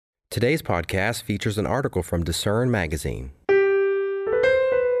Today's podcast features an article from Discern Magazine.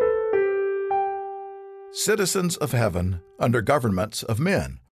 Citizens of Heaven Under Governments of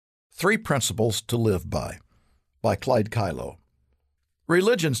Men, 3 Principles to Live by Clyde Kylo.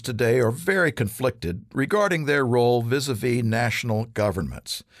 Religions today are very conflicted regarding their role vis-a-vis national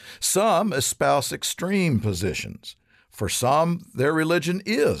governments. Some espouse extreme positions. For some, their religion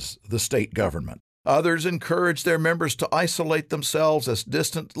is the state government. Others encourage their members to isolate themselves as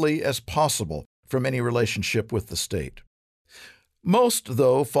distantly as possible from any relationship with the state. Most,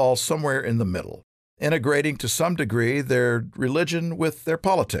 though, fall somewhere in the middle, integrating to some degree their religion with their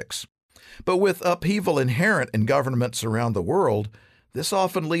politics. But with upheaval inherent in governments around the world, this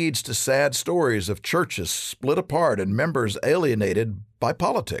often leads to sad stories of churches split apart and members alienated by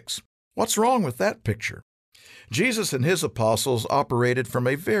politics. What's wrong with that picture? Jesus and his apostles operated from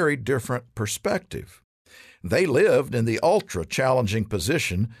a very different perspective. They lived in the ultra-challenging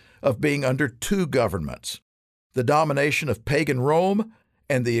position of being under 2 governments, the domination of pagan Rome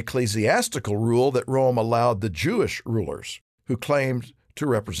and the ecclesiastical rule that Rome allowed the Jewish rulers, who claimed to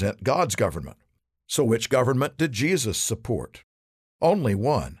represent God's government. So which government did Jesus support? Only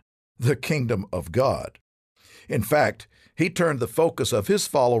one, the kingdom of God. In fact, he turned the focus of his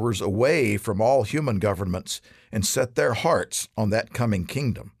followers away from all human governments and set their hearts on that coming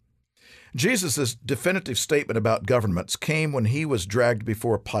kingdom. Jesus' definitive statement about governments came when he was dragged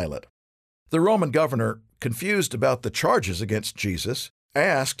before Pilate. The Roman governor, confused about the charges against Jesus,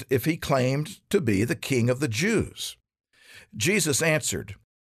 asked if he claimed to be the king of the Jews. Jesus answered,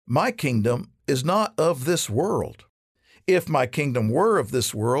 "My kingdom is not of this world. If my kingdom were of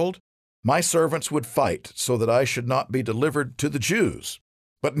this world, my servants would fight so that I should not be delivered to the Jews.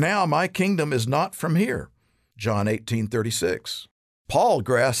 But now my kingdom is not from here." John 18:36. Paul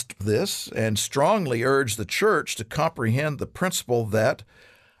grasped this and strongly urged the church to comprehend the principle that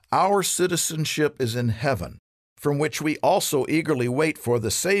our citizenship is in heaven, from which we also eagerly wait for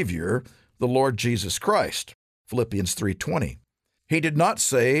the Savior, the Lord Jesus Christ. Philippians 3:20. He did not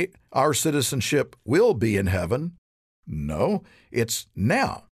say our citizenship will be in heaven. No, it's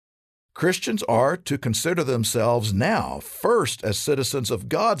now. Christians are to consider themselves now first as citizens of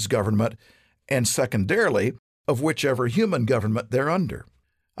God's government and secondarily of whichever human government they're under.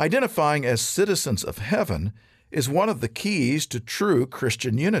 Identifying as citizens of heaven is one of the keys to true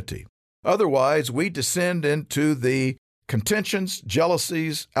Christian unity. Otherwise, we descend into the contentions,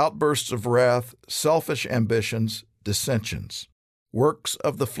 jealousies, outbursts of wrath, selfish ambitions, dissensions. Works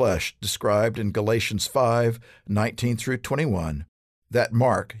of the flesh described in Galatians 5:19-21 that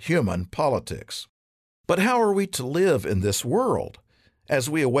mark human politics. But how are we to live in this world as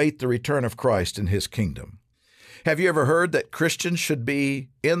we await the return of Christ in his kingdom? Have you ever heard that Christians should be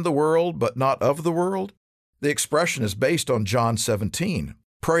in the world but not of the world? The expression is based on John 17.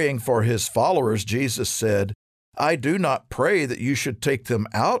 Praying for his followers, Jesus said, "I do not pray that you should take them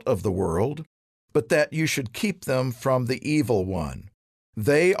out of the world, but that you should keep them from the evil one.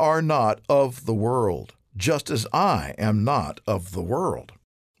 They are not of the world, just as I am not of the world."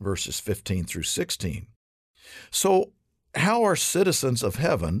 Verses 15-16. So, how are citizens of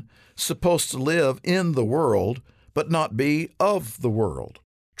heaven supposed to live in the world but not be of the world?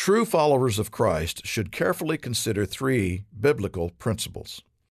 True followers of Christ should carefully consider 3 biblical principles.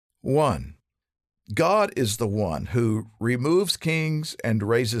 1. God is the one who removes kings and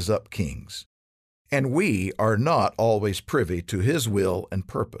raises up kings, and we are not always privy to his will and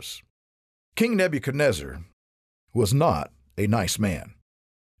purpose. King Nebuchadnezzar was not a nice man.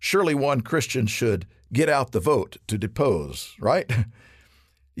 Surely one Christian should get out the vote to depose, right?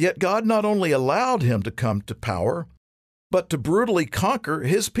 Yet God not only allowed him to come to power, but to brutally conquer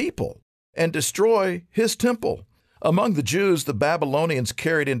his people and destroy his temple. Among the Jews the Babylonians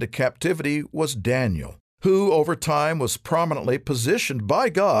carried into captivity was Daniel, who over time was prominently positioned by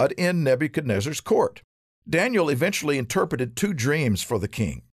God in Nebuchadnezzar's court. Daniel eventually interpreted 2 dreams for the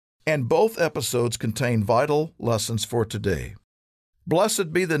king, and both episodes contain vital lessons for today.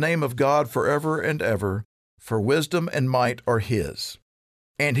 Blessed be the name of God forever and ever, for wisdom and might are his.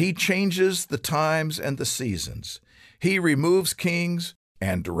 And he changes the times and the seasons. He removes kings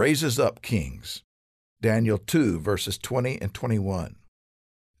and raises up kings. Daniel 2, verses 20 and 21.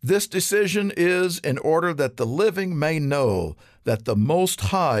 This decision is in order that the living may know that the Most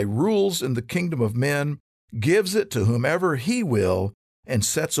High rules in the kingdom of men, gives it to whomever he will, and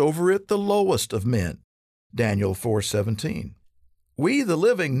sets over it the lowest of men. Daniel 4:17. We, the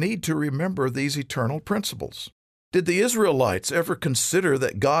living, need to remember these eternal principles. Did the Israelites ever consider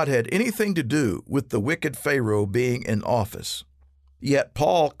that God had anything to do with the wicked Pharaoh being in office? Yet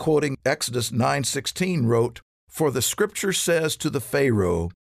Paul, quoting Exodus 9:16, wrote, "For the Scripture says to the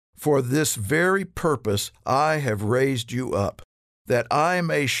Pharaoh, For this very purpose I have raised you up, that I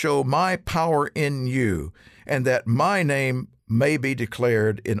may show my power in you, and that my name may be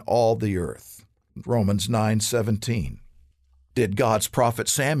declared in all the earth. Romans 9:17. Did God's prophet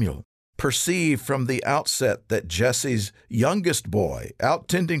Samuel perceive from the outset that Jesse's youngest boy, out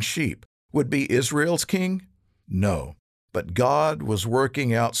tending sheep, would be Israel's king? No, but God was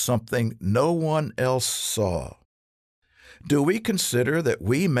working out something no one else saw. Do we consider that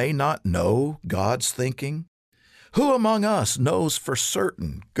we may not know God's thinking? Who among us knows for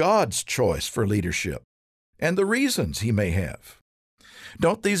certain God's choice for leadership and the reasons He may have?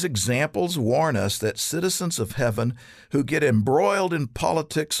 Don't these examples warn us that citizens of heaven who get embroiled in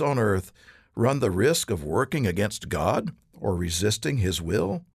politics on earth run the risk of working against God or resisting His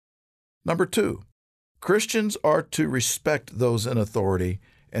will? Number 2, Christians are to respect those in authority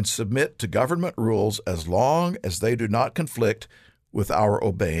and submit to government rules as long as they do not conflict with our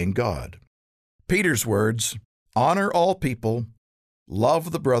obeying God. Peter's words, honor all people,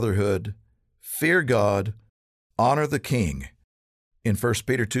 love the brotherhood, fear God, honor the king, in 1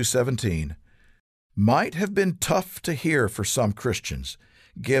 Peter 2:17, might have been tough to hear for some Christians,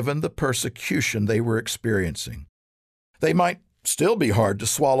 given the persecution they were experiencing. They might still be hard to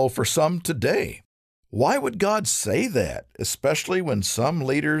swallow for some today. Why would God say that, especially when some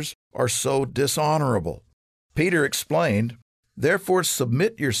leaders are so dishonorable? Peter explained, therefore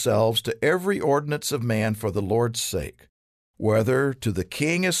submit yourselves to every ordinance of man for the Lord's sake, whether to the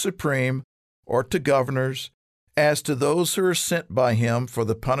king as supreme or to governors, as to those who are sent by him for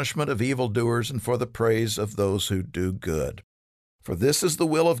the punishment of evildoers and for the praise of those who do good. For this is the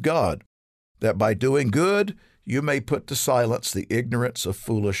will of God, that by doing good you may put to silence the ignorance of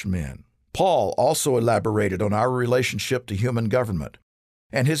foolish men. Paul also elaborated on our relationship to human government,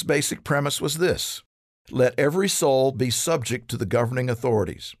 and his basic premise was this: let every soul be subject to the governing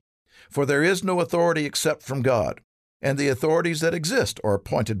authorities. For there is no authority except from God, and the authorities that exist are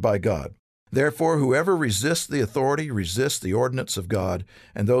appointed by God. Therefore, whoever resists the authority resists the ordinance of God,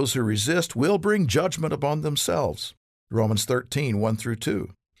 and those who resist will bring judgment upon themselves. Romans 13:1-2.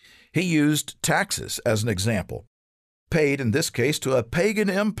 He used taxes as an example, paid in this case to a pagan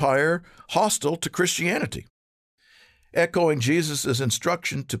empire hostile to Christianity, echoing Jesus'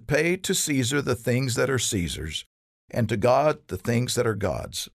 instruction to pay to Caesar the things that are Caesar's, and to God the things that are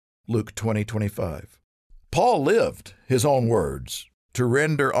God's. Luke 20:25. Paul lived his own words, to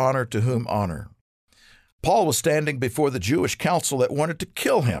render honor to whom honor. Paul was standing before the Jewish council that wanted to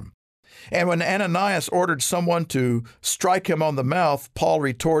kill him. And when Ananias ordered someone to strike him on the mouth, Paul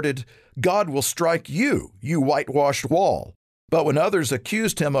retorted, God will strike you, you whitewashed wall. But when others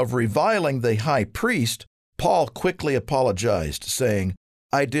accused him of reviling the high priest, Paul quickly apologized, saying,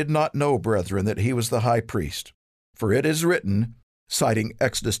 I did not know, brethren, that he was the high priest. For it is written, citing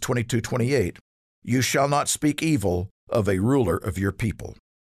Exodus 22:28, you shall not speak evil of a ruler of your people.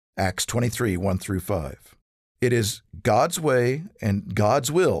 Acts 23:1-5. It is God's way and God's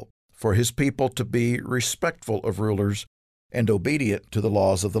will for His people to be respectful of rulers and obedient to the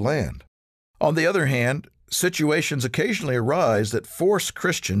laws of the land. On the other hand, situations occasionally arise that force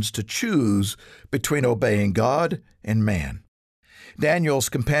Christians to choose between obeying God and man. Daniel's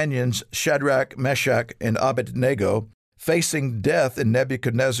companions Shadrach, Meshach, and Abednego, facing death in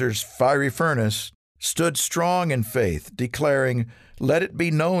Nebuchadnezzar's fiery furnace, stood strong in faith, declaring, Let it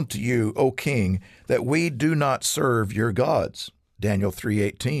be known to you, O king, that we do not serve your gods. Daniel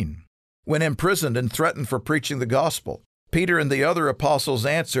 3:18. When imprisoned and threatened for preaching the gospel, Peter and the other apostles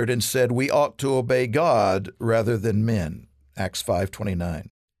answered and said, we ought to obey God rather than men. Acts 5:29.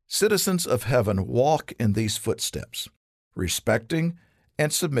 Citizens of heaven walk in these footsteps, respecting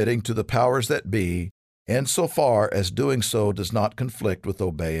and submitting to the powers that be, insofar as doing so does not conflict with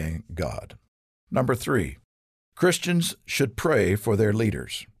obeying God. Number 3, Christians should pray for their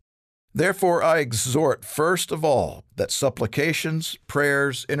leaders. Therefore, I exhort first of all that supplications,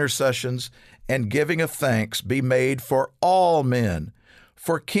 prayers, intercessions, and giving of thanks be made for all men,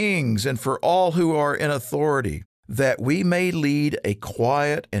 for kings, and for all who are in authority, that we may lead a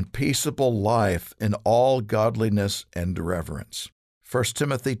quiet and peaceable life in all godliness and reverence. 1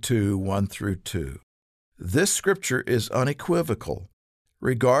 Timothy 2:1-2. This scripture is unequivocal,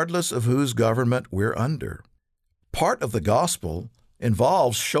 regardless of whose government we're under. Part of the gospel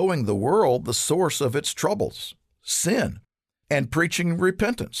involves showing the world the source of its troubles, sin, and preaching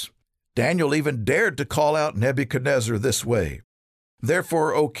repentance. Daniel even dared to call out Nebuchadnezzar this way,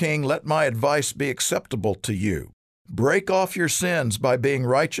 Therefore, O king, let my advice be acceptable to you. Break off your sins by being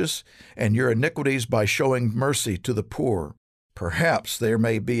righteous, and your iniquities by showing mercy to the poor. Perhaps there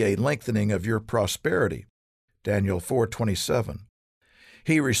may be a lengthening of your prosperity. Daniel 4:27.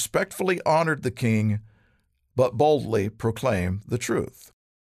 He respectfully honored the king, but boldly proclaimed the truth.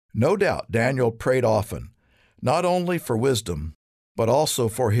 No doubt Daniel prayed often, not only for wisdom, but also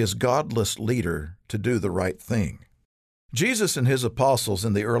for his godless leader to do the right thing. Jesus and his apostles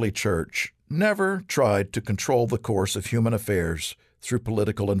in the early church never tried to control the course of human affairs through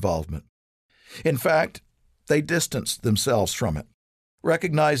political involvement. In fact, they distanced themselves from it,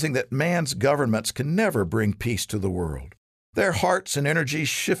 recognizing that man's governments can never bring peace to the world. Their hearts and energies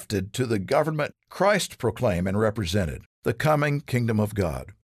shifted to the government Christ proclaimed and represented, the coming kingdom of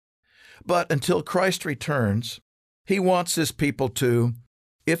God. But until Christ returns, he wants his people to,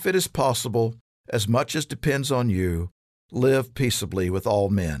 if it is possible, as much as depends on you, live peaceably with all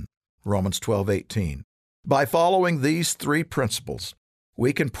men. Romans 12:18. By following these three principles,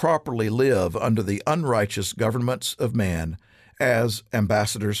 we can properly live under the unrighteous governments of man as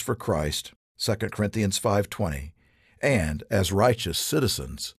ambassadors for Christ, 2 Corinthians 5:20, and as righteous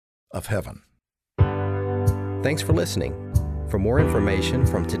citizens of heaven. Thanks for listening. For more information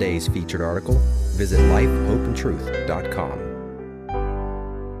from today's featured article, visit lifehopeandtruth.com.